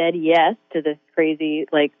 I said yes to this crazy,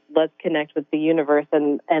 like, let's connect with the universe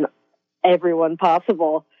and everyone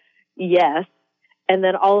possible. Yes. And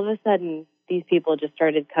then all of a sudden, these people just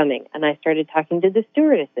started coming, and I started talking to the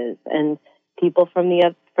stewardesses, and people from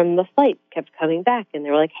the flight kept coming back, and they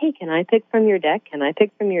were like, hey, can I pick from your deck? Can I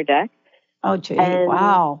pick from your deck? Oh, gee,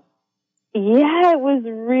 wow. Yeah, it was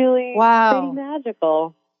really pretty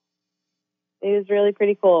magical. It was really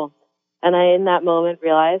pretty cool. And I, in that moment,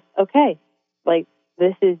 realized, okay, like,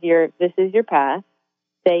 this is your path.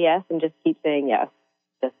 Say yes and just keep saying yes.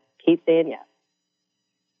 Just keep saying yes.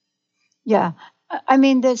 Yeah. I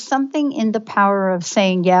mean, there's something in the power of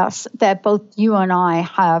saying yes that both you and I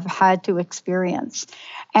have had to experience.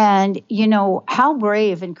 And, how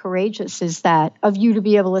brave and courageous is that of you to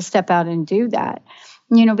be able to step out and do that?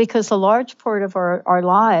 Because a large part of our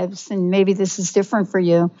lives, and maybe this is different for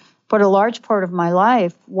you, But a large part of my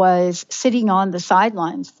life was sitting on the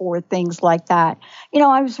sidelines for things like that.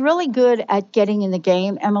 I was really good at getting in the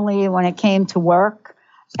game, Emily, when it came to work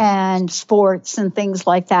and sports and things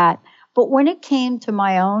like that. But when it came to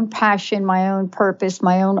my own passion, my own purpose,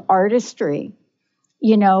 my own artistry,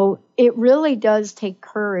 it really does take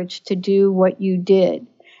courage to do what you did.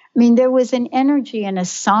 I mean, there was an energy and a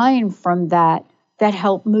sign from that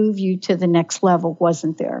helped move you to the next level,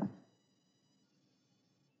 wasn't there?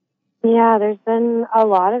 Yeah, there's been a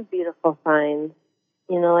lot of beautiful signs,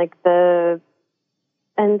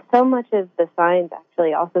 and so much of the signs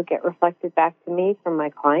actually also get reflected back to me from my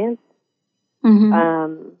clients.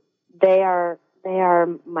 Mm-hmm. They are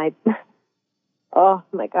my, oh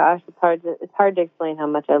my gosh, it's hard to explain how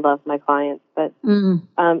much I love my clients, but in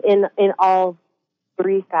all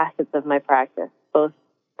three facets of my practice, both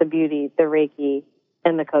the beauty, the Reiki,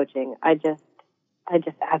 and the coaching, I just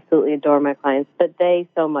absolutely adore my clients, but they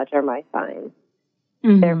so much are my sign.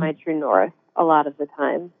 Mm-hmm. They're my true north a lot of the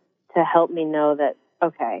time to help me know that,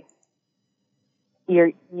 okay,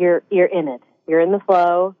 you're in it. You're in the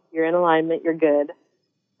flow. You're in alignment. You're good.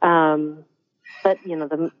 But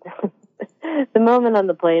the the moment on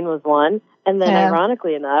the plane was one, and then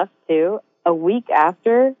ironically enough, too, a week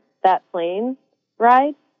after that plane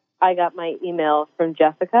ride, I got my email from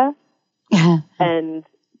Jessica, and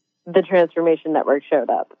the Transformation Network showed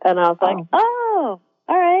up. And I was like, oh,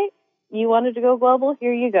 all right. You wanted to go global?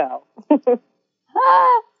 Here you go.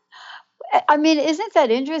 I mean, isn't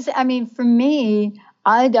that interesting? I mean, for me,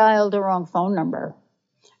 I dialed the wrong phone number,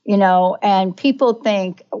 and people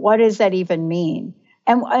think, what does that even mean?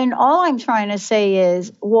 And all I'm trying to say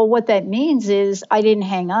is, well, what that means is I didn't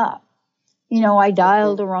hang up. I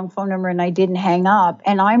dialed the wrong phone number and I didn't hang up.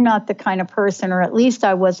 And I'm not the kind of person, or at least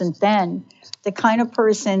I wasn't then, the kind of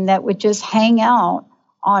person that would just hang out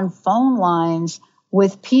on phone lines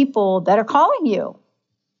with people that are calling you,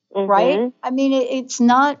 right? I mean, it's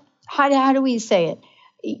not, how do we say it?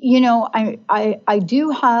 I do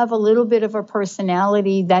have a little bit of a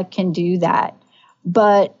personality that can do that.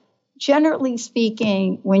 But generally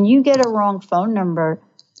speaking, when you get a wrong phone number,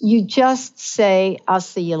 you just say, I'll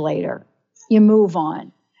see you later. You move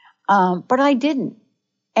on. But I didn't.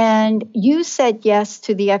 And you said yes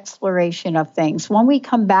to the exploration of things. When we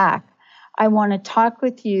come back, I want to talk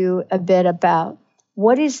with you a bit about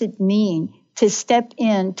what does it mean to step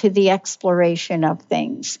into the exploration of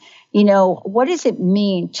things? What does it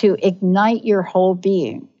mean to ignite your whole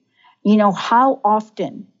being? How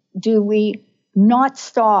often do we not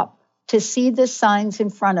stop to see the signs in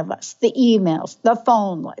front of us, the emails, the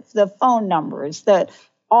phone numbers,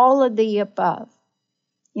 all of the above?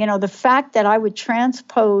 The fact that I would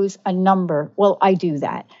transpose a number, well, I do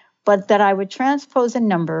that, but that I would transpose a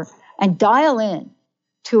number and dial in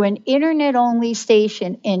to an internet-only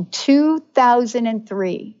station in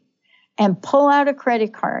 2003 and pull out a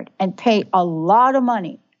credit card and pay a lot of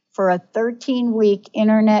money for a 13-week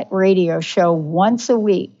internet radio show once a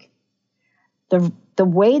week. The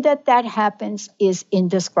way that happens is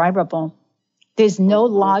indescribable. There's no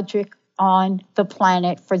logic on the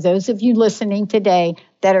planet for those of you listening today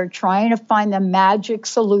that are trying to find the magic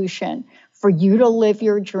solution for you to live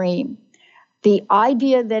your dream. The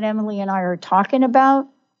idea that Emily and I are talking about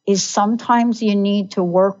is sometimes you need to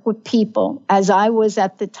work with people, as I was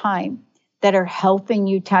at the time, that are helping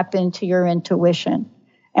you tap into your intuition.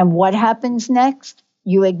 And what happens next?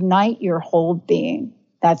 You ignite your whole being.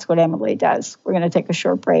 That's what Emily does. We're going to take a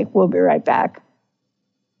short break. We'll be right back.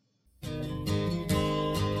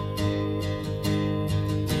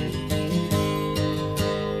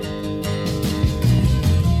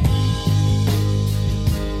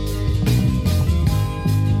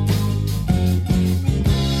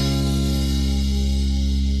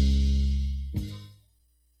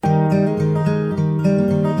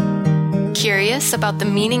 Curious about the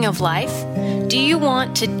meaning of life? Do you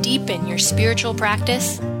want to deepen your spiritual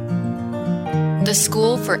practice? The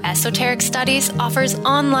School for Esoteric Studies offers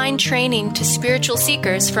online training to spiritual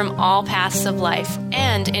seekers from all paths of life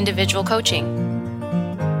and individual coaching.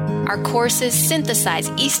 Our courses synthesize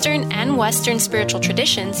Eastern and Western spiritual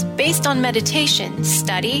traditions based on meditation,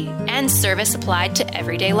 study, and service applied to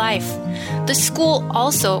everyday life. The school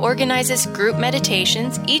also organizes group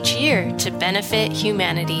meditations each year to benefit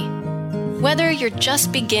humanity. Whether you're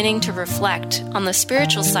just beginning to reflect on the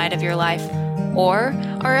spiritual side of your life or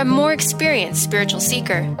are a more experienced spiritual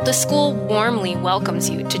seeker, the school warmly welcomes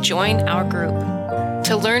you to join our group.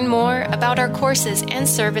 To learn more about our courses and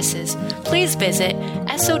services, please visit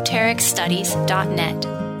esotericstudies.net.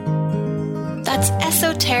 That's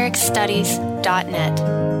esotericstudies.net.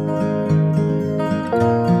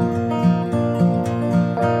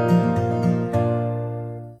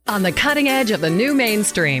 On the cutting edge of the new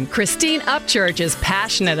mainstream, Christine Upchurch is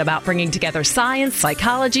passionate about bringing together science,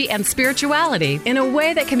 psychology, and spirituality in a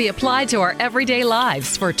way that can be applied to our everyday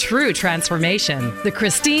lives for true transformation. The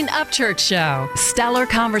Christine Upchurch Show. Stellar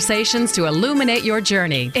conversations to illuminate your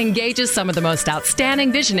journey. Engages some of the most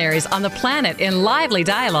outstanding visionaries on the planet in lively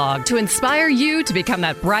dialogue to inspire you to become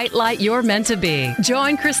that bright light you're meant to be.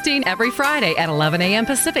 Join Christine every Friday at 11 a.m.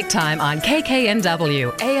 Pacific Time on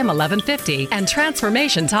KKNW, AM 1150, and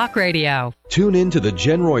Transformation Talk Radio. Tune in to The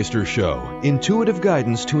Jen Royster Show, intuitive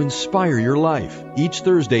guidance to inspire your life, each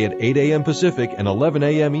Thursday at 8 a.m. Pacific and 11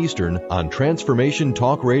 a.m. Eastern on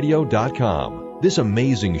TransformationTalkRadio.com. This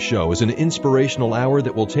amazing show is an inspirational hour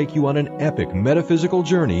that will take you on an epic metaphysical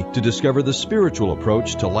journey to discover the spiritual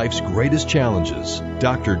approach to life's greatest challenges.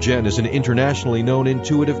 Dr. Jen is an internationally known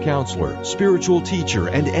intuitive counselor, spiritual teacher,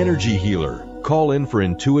 and energy healer. Call in for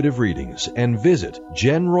intuitive readings and visit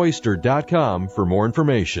JenRoyster.com for more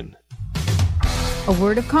information. A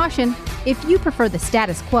word of caution: if you prefer the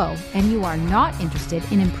status quo and you are not interested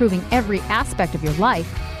in improving every aspect of your life,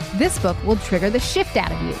 this book will trigger the shift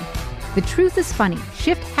out of you. The Truth is Funny,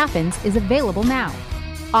 Shift Happens is available now.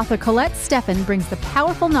 Author Colette Steffen brings the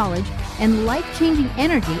powerful knowledge and life-changing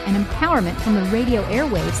energy and empowerment from the radio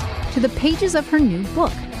airwaves to the pages of her new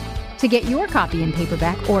book. To get your copy in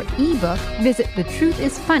paperback or ebook, visit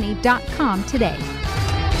thetruthisfunny.com today.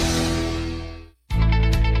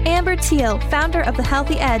 Amber Teal, founder of The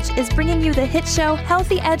Healthy Edge, is bringing you the hit show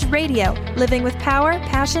Healthy Edge Radio, living with power,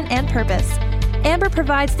 passion, and purpose. Amber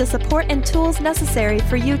provides the support and tools necessary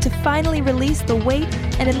for you to finally release the weight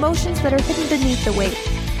and emotions that are hidden beneath the weight.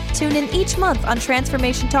 Tune in each month on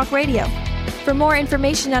Transformation Talk Radio. For more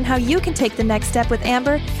information on how you can take the next step with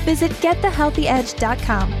Amber, visit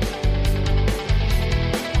getthehealthyedge.com.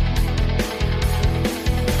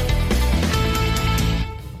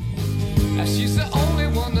 She's the only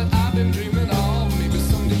one that I've been dreaming of. Maybe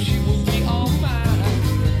someday she will be all mine.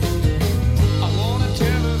 I wanna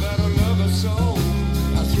tell her that I love her so.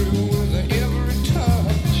 I thrill with her every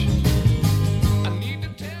touch. I need to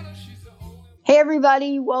tell her she's the only. Hey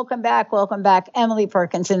everybody, welcome back. Emily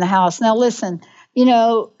Perkins in the house. Now listen,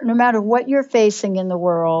 no matter what you're facing in the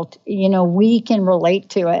world, we can relate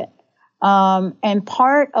to it. And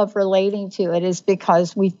part of relating to it is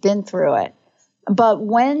because we've been through it. But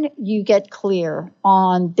when you get clear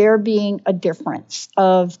on there being a difference,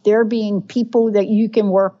 of there being people that you can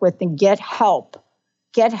work with and get help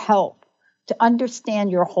to understand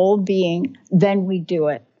your whole being, then we do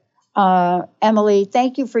it. Emily,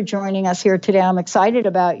 thank you for joining us here today. I'm excited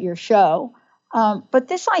about your show. But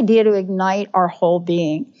this idea to ignite our whole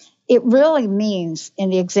being, it really means, in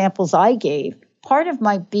the examples I gave, part of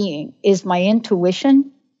my being is my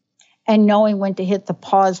intuition and knowing when to hit the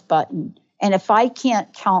pause button. And if I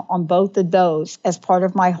can't count on both of those as part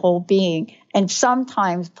of my whole being, and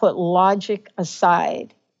sometimes put logic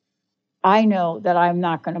aside, I know that I'm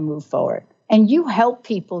not going to move forward. And you help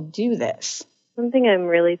people do this. Something I'm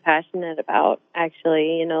really passionate about,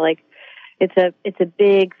 actually, it's a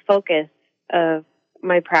big focus of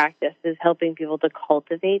my practice is helping people to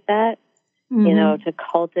cultivate that, to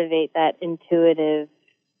cultivate that intuitive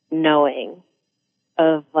knowing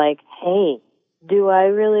of hey, do I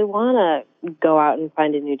really want to go out and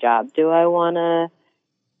find a new job? Do I want to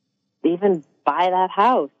even buy that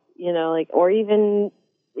house? Or even,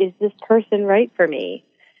 is this person right for me?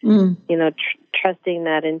 Trusting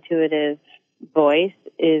that intuitive voice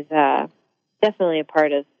is definitely a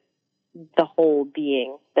part of the whole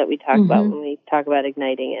being that we talk about when we talk about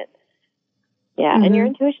igniting it. Yeah, and your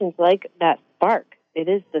intuition's like that spark. It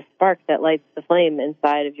is the spark that lights the flame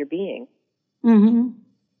inside of your being.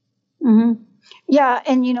 Yeah,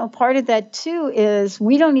 and part of that too is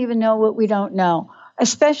we don't even know what we don't know,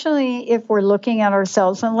 especially if we're looking at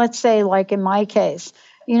ourselves. And let's say, like in my case,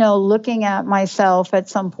 looking at myself at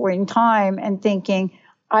some point in time and thinking,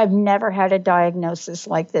 I've never had a diagnosis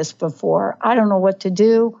like this before. I don't know what to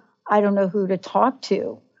do. I don't know who to talk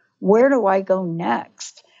to. Where do I go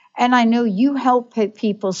next? And I know you help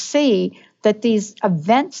people see that these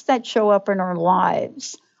events that show up in our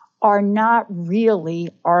lives are not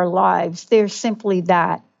really our lives. They're simply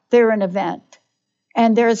that. They're an event.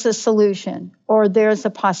 And there's a solution or there's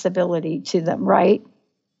a possibility to them, right?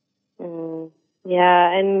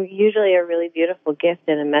 Yeah, and usually a really beautiful gift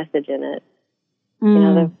and a message in it.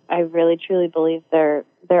 I really truly believe there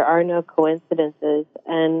are no coincidences,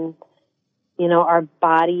 and our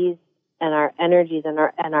bodies and our energies and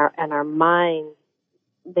our minds,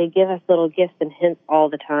 they give us little gifts and hints all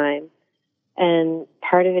the time. And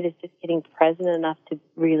part of it is just getting present enough to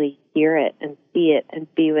really hear it and see it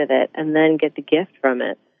and be with it and then get the gift from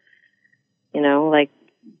it.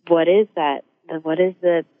 what is that? What is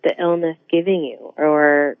the illness giving you?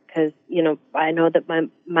 Or, because, I know that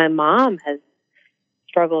my mom has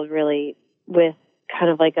struggled really with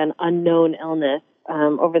kind of like an unknown illness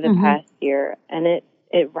over the past year, and it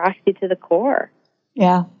rocks you to the core.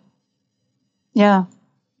 Yeah.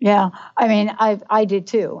 I mean, I did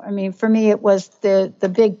too. I mean, for me, it was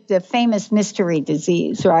the famous mystery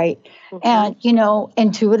disease, right? And,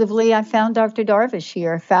 intuitively, I found Dr. Darvish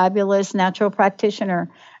here, a fabulous natural practitioner.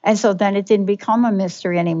 And so then it didn't become a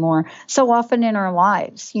mystery anymore. So often in our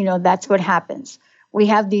lives, that's what happens. We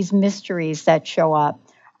have these mysteries that show up.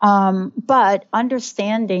 But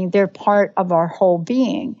understanding they're part of our whole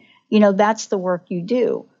being, that's the work you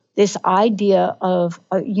do. This idea of,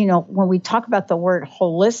 when we talk about the word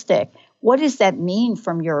holistic, what does that mean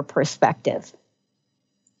from your perspective?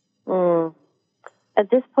 At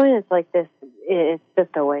this point, it's like this, it's just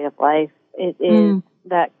a way of life. It is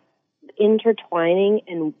that intertwining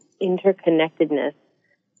and interconnectedness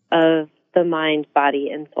of the mind, body,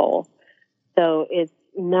 and soul. So it's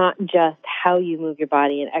not just how you move your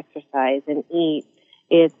body and exercise and eat.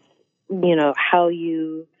 It's, how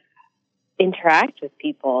you interact with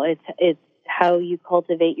people. It's how you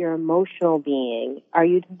cultivate your emotional being. Are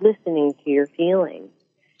you listening to your feelings?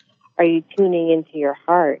 Are you tuning into your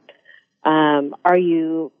heart? Are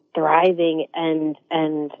you thriving and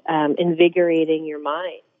invigorating your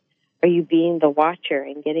mind? Are you being the watcher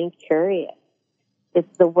and getting curious?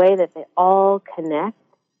 It's the way that they all connect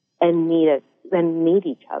and meet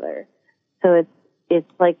each other. So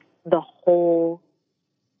it's like the whole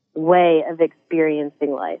way of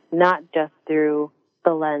experiencing life, not just through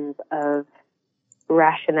the lens of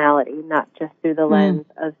rationality, not just through the lens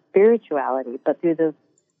of spirituality, but through the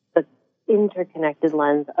interconnected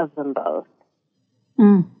lens of them both.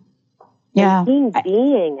 Yeah. And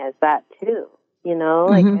being as that too,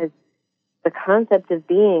 as the concept of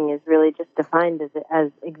being is really just defined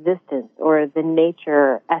as existence or the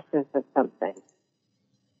nature, essence of something.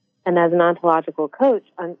 And as an ontological coach,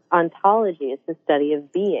 ontology is the study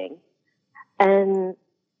of being. And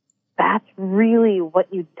that's really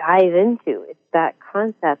what you dive into. It's that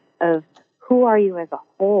concept of who are you as a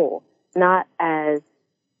whole, not as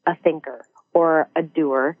a thinker or a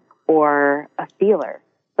doer or a feeler,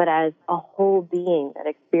 but as a whole being that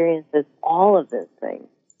experiences all of those things.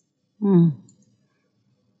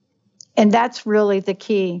 And that's really the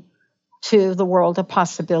key to the world of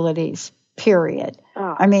possibilities, period.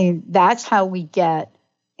 I mean, that's how we get,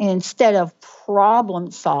 instead of problem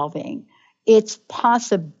solving, it's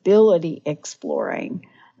possibility exploring.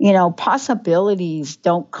 Possibilities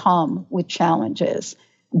don't come with challenges.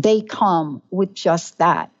 They come with just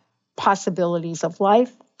that. Possibilities of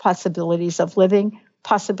life, possibilities of living,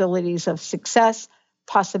 possibilities of success,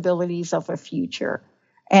 possibilities of a future.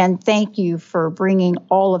 And thank you for bringing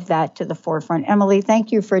all of that to the forefront. Emily,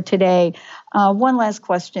 thank you for today. One last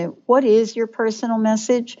question. What is your personal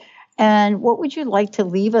message? And what would you like to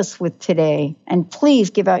leave us with today? And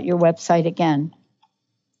please give out your website again.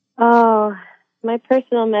 Oh, my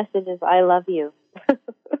personal message is I love you.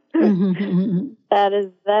 That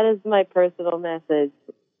is my personal message.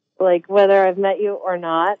 Like, whether I've met you or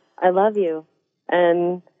not, I love you.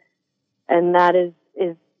 And that is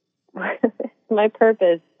my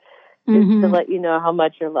purpose, is to let you know how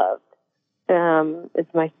much you're loved.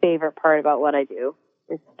 It's my favorite part about what I do,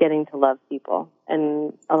 is getting to love people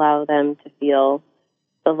and allow them to feel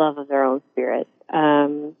the love of their own spirit.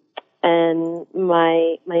 And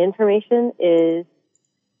my information is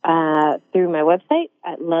through my website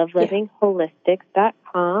at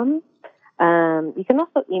lovelivingholistic.com. You can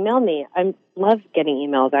also email me. I love getting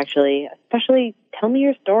emails, actually, especially tell me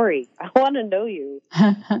your story. I want to know you.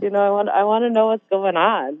 I want to know what's going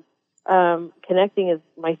on. Connecting is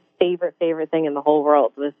my favorite thing in the whole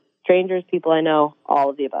world, with strangers, people I know, all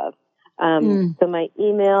of the above. So my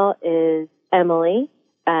email is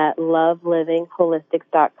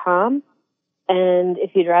emily@lovelivingholistic.com. And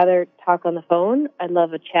if you'd rather talk on the phone, I'd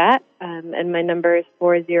love a chat. And my number is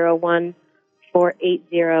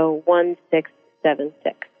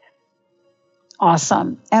 401-480-1676.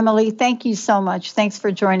 Awesome. Emily, thank you so much. Thanks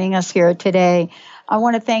for joining us here today. I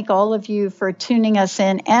want to thank all of you for tuning us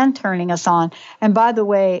in and turning us on. And by the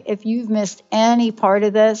way, if you've missed any part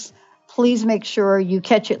of this, please make sure you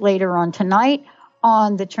catch it later on tonight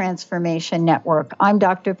on the Transformation Network. I'm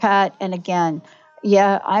Dr. Pat. And again,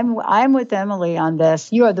 I'm with Emily on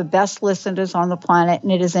this. You are the best listeners on the planet,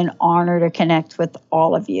 and it is an honor to connect with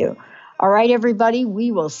all of you. All right, everybody,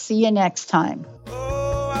 we will see you next time.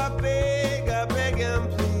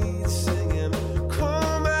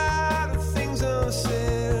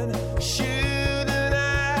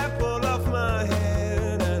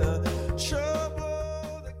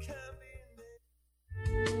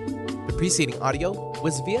 preceding audio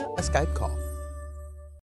was via a Skype call.